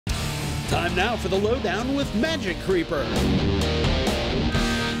Time now for the lowdown with Magic Creeper.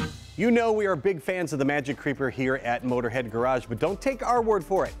 You know we are big fans of the Magic Creeper here at Motorhead Garage, but don't take our word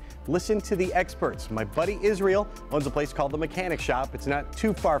for it. Listen to the experts. My buddy Israel owns a place called the Mechanic Shop. It's not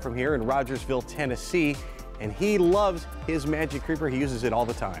too far from here in Rogersville, Tennessee, and he loves his Magic Creeper. He uses it all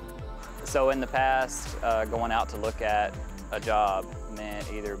the time. So in the past, going out to look at a job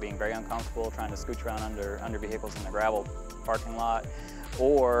meant either being very uncomfortable, trying to scooch around under vehicles in the gravel parking lot,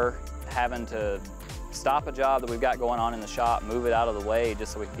 or having to stop a job that we've got going on in the shop, move it out of the way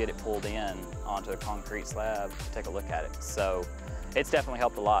just so we can get it pulled in onto a concrete slab to take a look at it. So it's definitely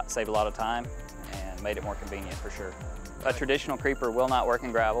helped a lot, saved a lot of time, and made it more convenient for sure. A traditional creeper will not work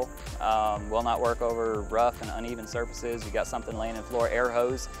in gravel, will not work over rough and uneven surfaces. You got something laying in the floor, air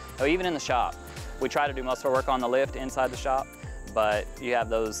hose, even in the shop. We try to do most of our work on the lift inside the shop, but you have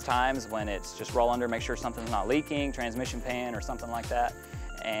those times when it's just roll under, make sure something's not leaking, transmission pan or something like that.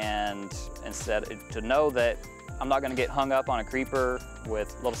 And instead, to know that I'm not going to get hung up on a creeper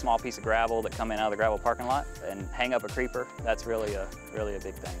with a little small piece of gravel that come in out of the gravel parking lot and hang up a creeper, that's really a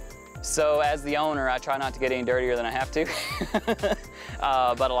big thing. So as the owner, I try not to get any dirtier than I have to.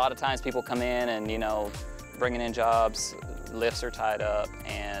 But a lot of times people come in and, you know, bringing in jobs, lifts are tied up,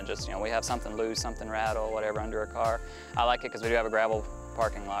 and just, you know, we have something loose, something rattle, whatever under a car. I like it because we do have a gravel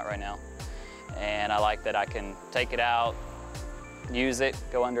parking lot right now. And I like that I can take it out, use it,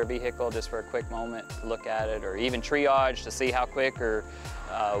 go under a vehicle just for a quick moment, look at it, or even triage to see how quick or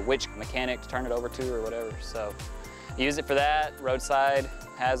which mechanic to turn it over to or whatever. So use it for that, roadside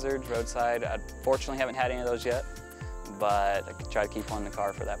hazards, roadside. I fortunately haven't had any of those yet, but I try to keep one in the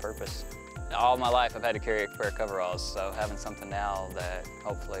car for that purpose. All my life I've had to carry a pair of coveralls, so having something now that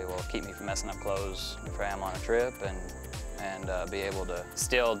hopefully will keep me from messing up clothes if I am on a trip and be able to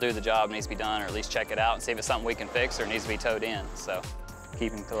still do the job that needs to be done, or at least check it out and see if it's something we can fix or needs to be towed in. So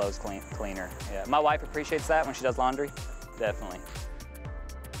keeping clothes cleaner. Yeah, my wife appreciates that when she does laundry, definitely.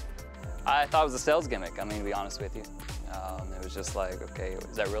 I thought it was a sales gimmick, I mean, to be honest with you. It was just like, okay,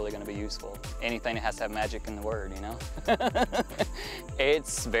 is that really going to be useful? Anything that has to have magic in the word, you know?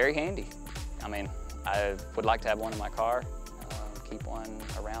 It's very handy. I mean, I would like to have one in my car, keep one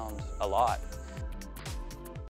around a lot.